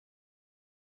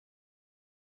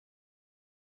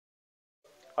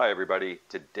Hi everybody,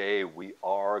 today we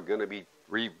are going to be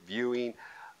reviewing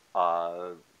uh,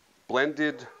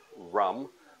 blended rum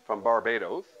from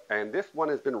Barbados, and this one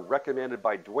has been recommended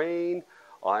by Duane.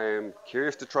 I am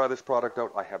curious to try this product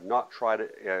out. I have not tried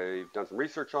it. I've done some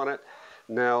research on it.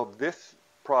 Now this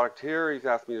product here he's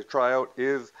asked me to try out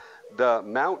is the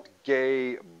Mount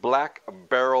Gay Black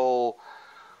Barrel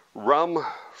Rum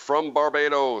from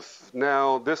Barbados.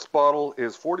 Now this bottle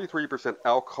is 43%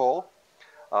 alcohol.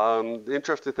 The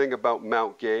interesting thing about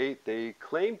Mount Gay, they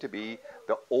claim to be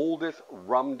the oldest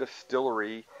rum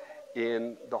distillery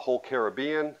in the whole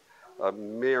Caribbean.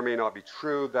 May or may not be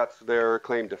true. That's their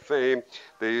claim to fame.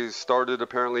 They started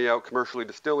apparently out commercially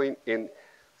distilling in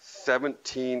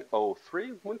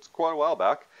 1703. It's quite a while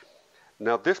back.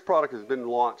 Now this product has been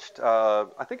launched,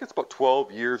 I think it's about 12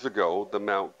 years ago, the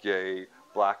Mount Gay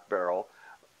Black Barrel,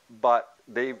 but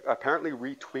they've apparently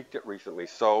retweaked it recently,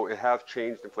 so it has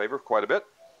changed in flavor quite a bit.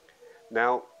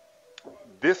 Now,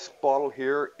 this bottle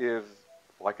here is,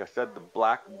 like I said, the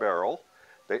Black Barrel.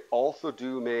 They also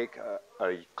do make a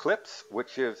Eclipse,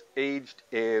 which is aged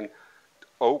in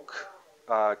oak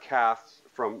casks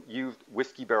from used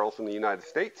whiskey barrels from the United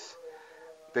States.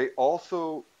 They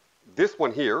also, this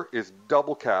one here is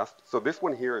double cast. So this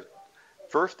one here is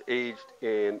first aged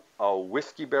in a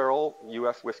whiskey barrel,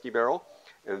 U.S. whiskey barrel,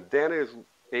 and then is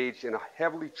aged in a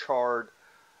heavily charred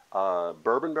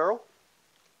bourbon barrel.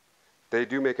 They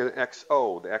do make an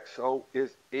XO. The XO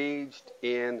is aged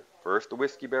in first the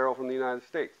whiskey barrel from the United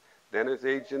States, then it's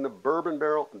aged in the bourbon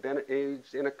barrel, and then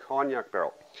aged in a cognac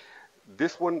barrel.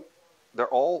 This one, they're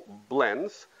all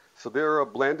blends, so they're a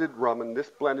blended rum, and this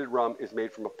blended rum is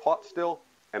made from a pot still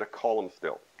and a column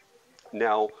still.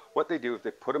 Now, what they do is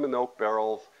they put them in the oak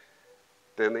barrels,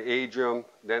 then they age them,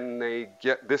 then they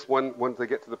get this one, once they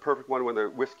get to the perfect one, when the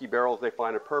whiskey barrels they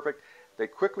find are perfect, they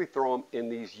quickly throw them in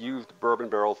these used bourbon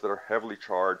barrels that are heavily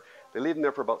charred. They leave them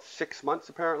there for about 6 months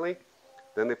apparently.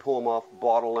 Then they pull them off,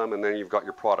 bottle them, and then you've got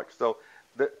your product. So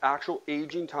the actual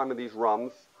aging time of these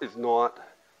rums is not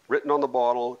written on the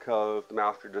bottle because the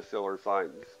master distiller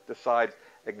decides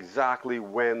exactly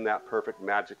when that perfect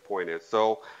magic point is.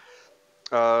 So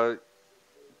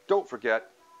don't forget,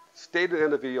 stay to the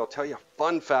end of the video. I'll tell you a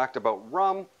fun fact about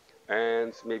rum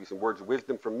and maybe some words of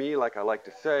wisdom from me, like I like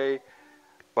to say.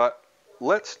 But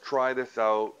let's try this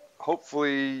out.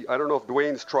 Hopefully, I don't know if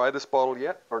Duane's tried this bottle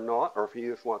yet or not, or if he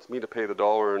just wants me to pay the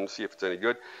 $1 and see if it's any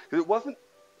good. Because it wasn't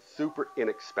super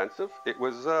inexpensive. It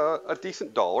was a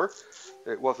decent $1.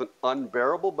 It wasn't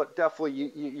unbearable, but definitely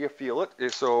you feel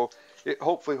it. So it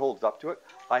hopefully holds up to it.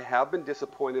 I have been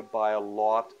disappointed by a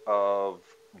lot of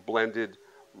blended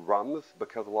rums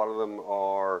because a lot of them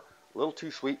are a little too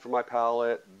sweet for my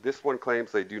palate. This one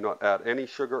claims they do not add any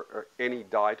sugar or any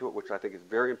dye to it, which I think is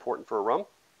very important for a rum.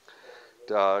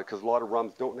 Because a lot of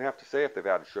rums don't have to say if they've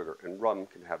added sugar, and rum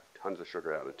can have tons of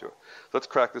sugar added to it. Let's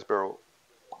crack this barrel.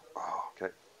 Oh,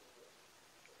 okay.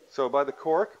 So by the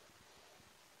cork,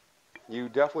 you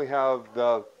definitely have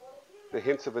the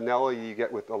hints of vanilla you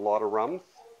get with a lot of rums.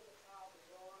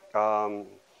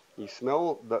 You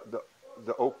smell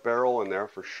the oak barrel in there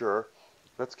for sure.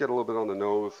 Let's get a little bit on the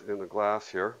nose in the glass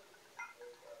here.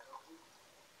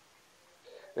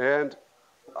 And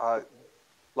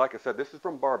like I said, this is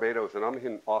from Barbados, and I'm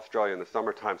in Australia in the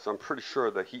summertime, so I'm pretty sure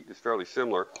the heat is fairly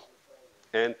similar.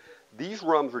 And these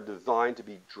rums are designed to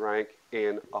be drank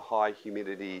in a high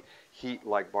humidity heat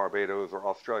like Barbados or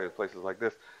Australia, places like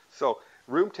this. So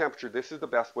room temperature, this is the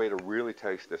best way to really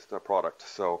taste this product.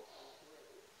 So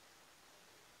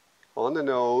on the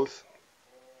nose,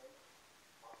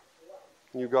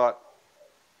 you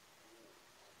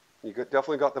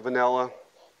definitely got the vanilla.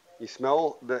 You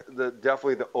smell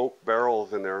definitely the oak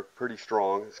barrels in there, pretty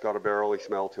strong. It's got a barrely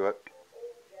smell to it.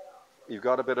 You've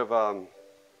got a bit of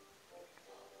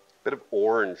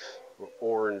orange,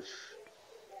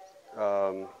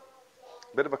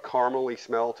 bit of a caramely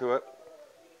smell to it.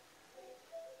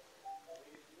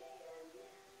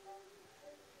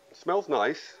 It smells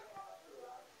nice.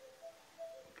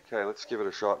 Okay, let's give it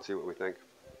a shot and see what we think.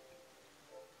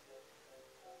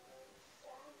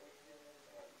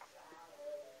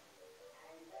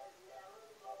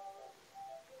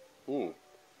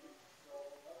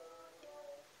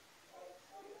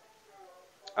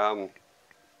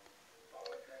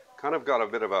 Kind of got a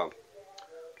bit of a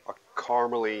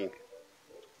caramely,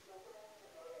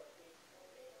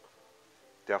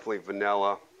 definitely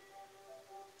vanilla.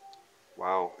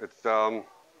 Wow, it's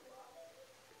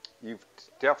you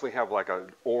definitely have like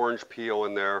an orange peel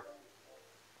in there.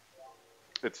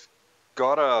 It's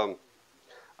got a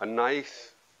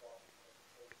nice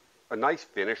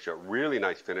finish, a really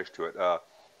nice finish to it.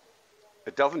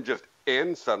 it doesn't just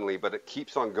end suddenly, but it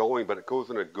keeps on going, but it goes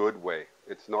in a good way.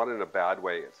 It's not in a bad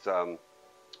way.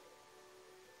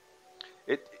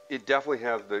 It definitely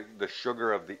has the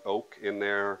sugar of the oak in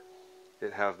there.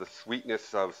 It has the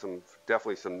sweetness of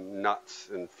definitely some nuts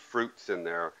and fruits in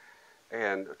there,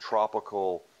 and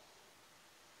tropical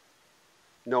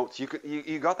notes.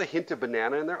 You got the hint of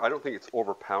banana in there. I don't think it's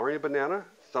overpowering a banana.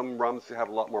 Some rums have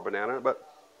a lot more banana, but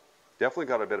definitely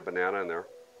got a bit of banana in there.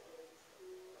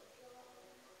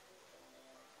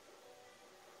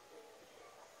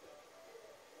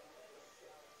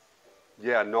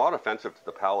 Yeah, not offensive to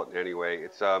the palate in any way.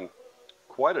 It's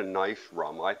quite a nice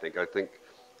rum, I think. I think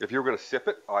if you were going to sip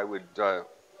it, I would. A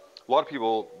lot of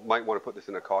people might want to put this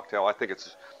in a cocktail. I think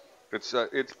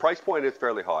its price point is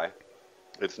fairly high.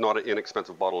 It's not an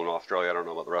inexpensive bottle in Australia. I don't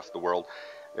know about the rest of the world.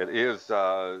 It is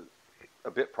a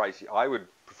bit pricey. I would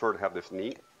prefer to have this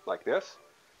neat like this.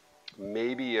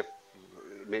 Maybe a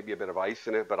bit of ice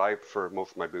in it, but I prefer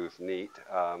most of my booze neat.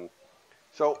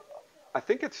 So I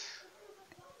think it's.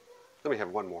 Let me have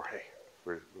one more. Hey,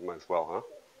 we might as well, huh?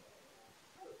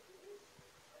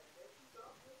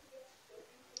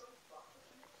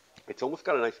 It's almost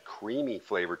got a nice creamy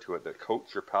flavor to it that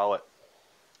coats your palate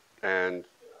and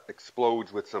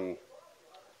explodes with some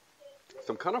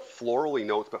kind of florally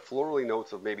notes, but florally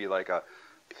notes of maybe like a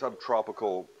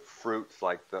subtropical fruits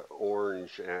like the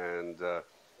orange and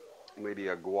maybe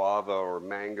a guava or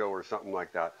mango or something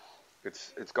like that.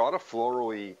 It's got a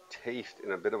florally taste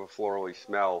and a bit of a florally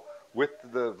smell with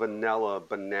the vanilla,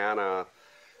 banana,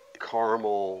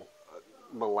 caramel,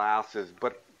 molasses.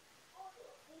 But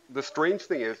the strange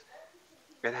thing is,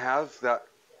 it has that.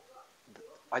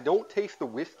 I don't taste the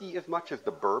whiskey as much as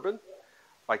the bourbon.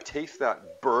 I taste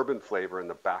that bourbon flavor in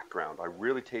the background. I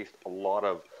really taste a lot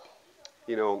of,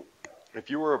 you know, if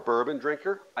you were a bourbon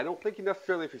drinker, I don't think you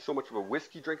necessarily if you're so much of a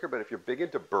whiskey drinker, but if you're big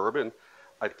into bourbon,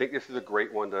 I think this is a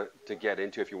great one to get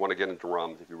into if you want to get into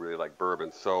rums, if you really like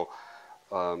bourbon. So,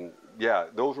 yeah,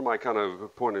 those are my kind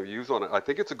of point of views on it. I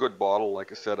think it's a good bottle.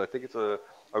 Like I said, I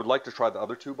would like to try the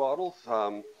other two bottles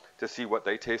to see what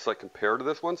they taste like compared to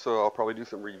this one. So I'll probably do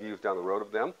some reviews down the road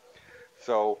of them.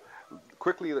 So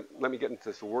quickly, let me get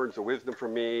into some words of wisdom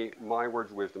from me. My words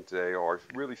of wisdom today are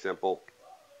really simple.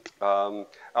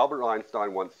 Albert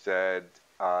Einstein once said,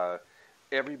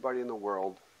 everybody in the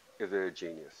world is a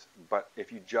genius. But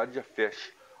if you judge a fish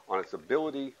on its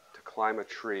ability to climb a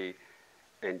tree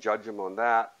and judge him on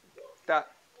that, that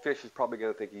fish is probably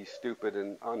going to think he's stupid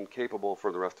and incapable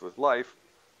for the rest of his life.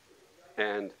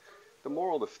 And the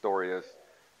moral of the story is,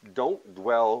 don't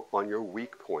dwell on your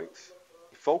weak points.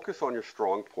 Focus on your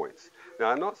strong points.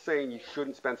 Now, I'm not saying you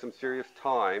shouldn't spend some serious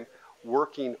time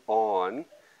working on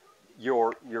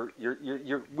your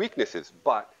weaknesses,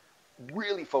 but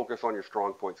really focus on your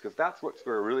strong points, because that's what's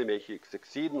going to really make you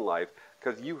succeed in life,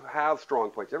 because you have strong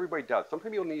points. Everybody does.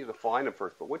 Sometimes you'll need to find them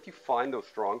first, but once you find those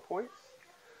strong points,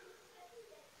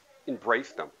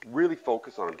 embrace them. Really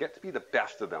focus on them. Get to be the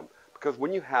best of them, because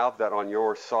when you have that on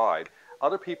your side,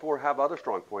 other people will have other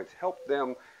strong points. Help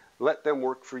them. Let them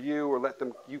work for you, or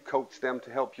you coach them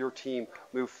to help your team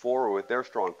move forward with their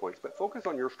strong points. But focus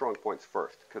on your strong points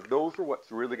first, because those are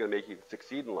what's really going to make you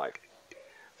succeed in life.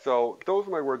 So those are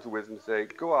my words of wisdom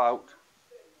today. Go out,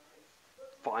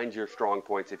 find your strong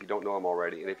points if you don't know them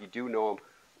already. And if you do know them,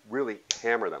 really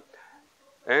hammer them.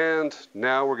 And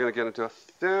now we're going to get into a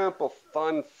simple,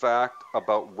 fun fact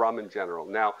about rum in general.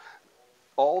 Now,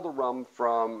 all the rum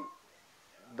from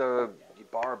the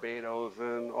Barbados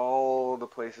and all the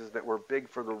places that were big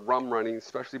for the rum running,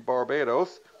 especially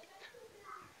Barbados,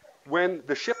 when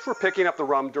the ships were picking up the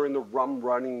rum during the rum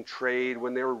running trade,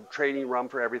 when they were trading rum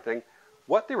for everything,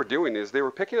 what they were doing is they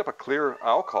were picking up a clear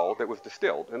alcohol that was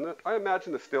distilled. And I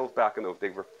imagine the stills back in those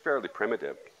days were fairly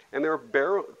primitive. And they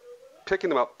were picking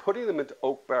them up, putting them into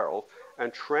oak barrels,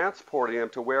 and transporting them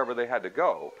to wherever they had to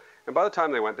go. And by the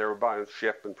time they went, they were buying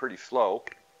ship and pretty slow.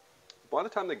 By the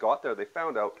time they got there, they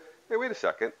found out, hey, wait a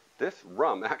second, this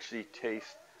rum actually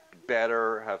tastes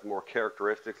better, has more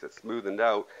characteristics, it's smoothened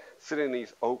out, sitting in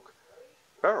these oak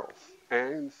barrels.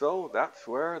 And so that's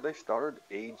where they started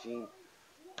aging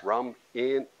rum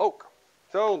in oak.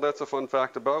 So that's a fun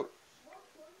fact about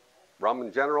rum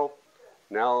in general.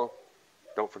 Now,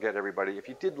 don't forget, everybody, if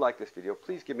you did like this video,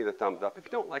 please give me the thumbs up. If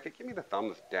you don't like it, give me the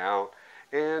thumbs down.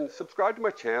 And subscribe to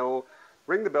my channel,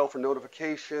 ring the bell for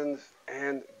notifications,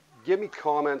 and give me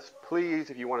comments, please,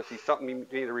 if you want to see something you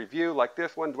need a review like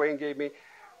this one Duane gave me.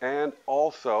 And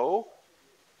also,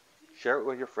 share it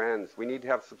with your friends. We need to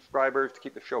have subscribers to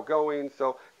keep the show going.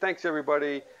 So thanks,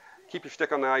 everybody. Keep your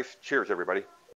stick on the ice. Cheers, everybody.